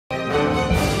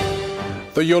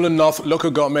The Yola North Local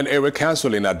Government Area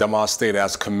Council in Adamawa State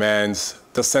has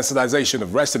commenced the sensitization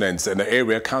of residents in the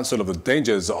area council of the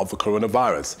dangers of the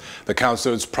coronavirus. The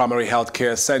council's primary health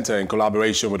care center, in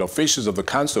collaboration with officials of the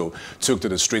council, took to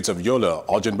the streets of Yola,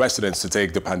 urging residents to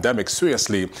take the pandemic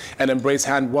seriously and embrace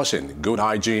hand washing, good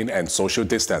hygiene and social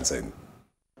distancing.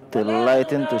 To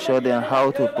enlighten, to show them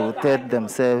how to protect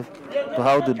themselves, to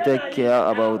how to take care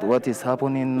about what is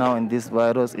happening now in this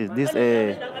virus. Is this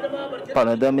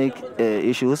pandemic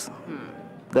issues?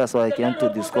 That's why I came to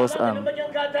discuss and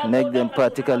make them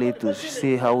practically to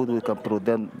see how we can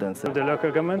protect themselves. The local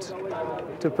government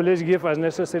to please give us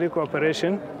necessary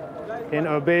cooperation in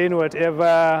obeying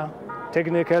whatever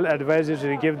technical advices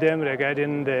we give them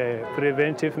regarding the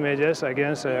preventive measures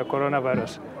against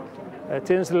coronavirus.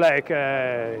 Things like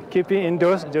keeping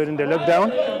indoors during the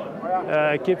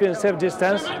lockdown, keeping safe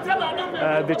distance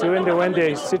between when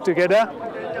they sit together,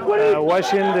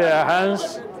 washing their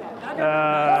hands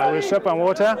with soap and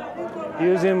water,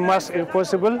 using masks if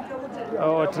possible,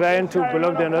 or trying to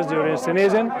block the nose during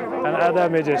sneezing and other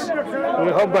measures.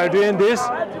 We hope by doing this,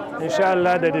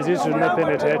 inshallah, the disease will not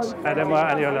penetrate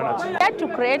Adamawa and Yola North. We have to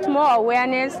create more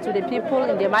awareness to the people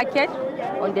in the market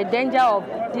on the danger of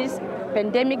this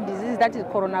pandemic disease, that is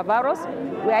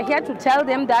coronavirus. We are here to tell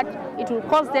them that it will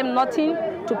cost them nothing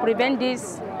to prevent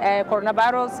this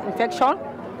coronavirus infection.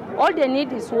 All they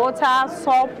need is water,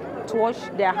 soap to wash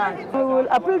their hands. We will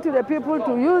appeal to the people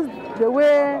to use the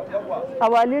way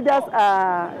our leaders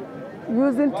are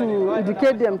using to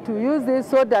educate them, to use this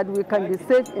so that we can be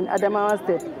safe in Adamawa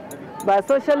State. By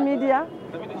social media,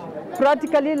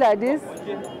 practically like this,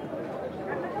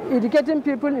 educating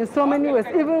people in so many ways,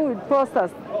 even with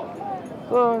posters.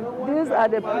 So these are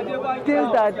the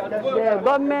things that the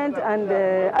government and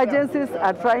the agencies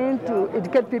are trying to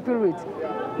educate people with.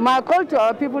 My call to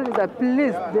our people is that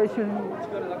please, they should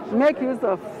make use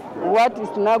of what is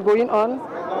now going on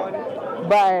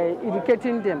by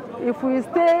educating them. If we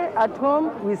stay at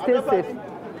home, we stay safe.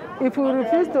 If we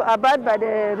refuse to abide by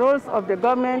the rules of the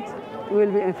government, we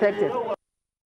will be infected.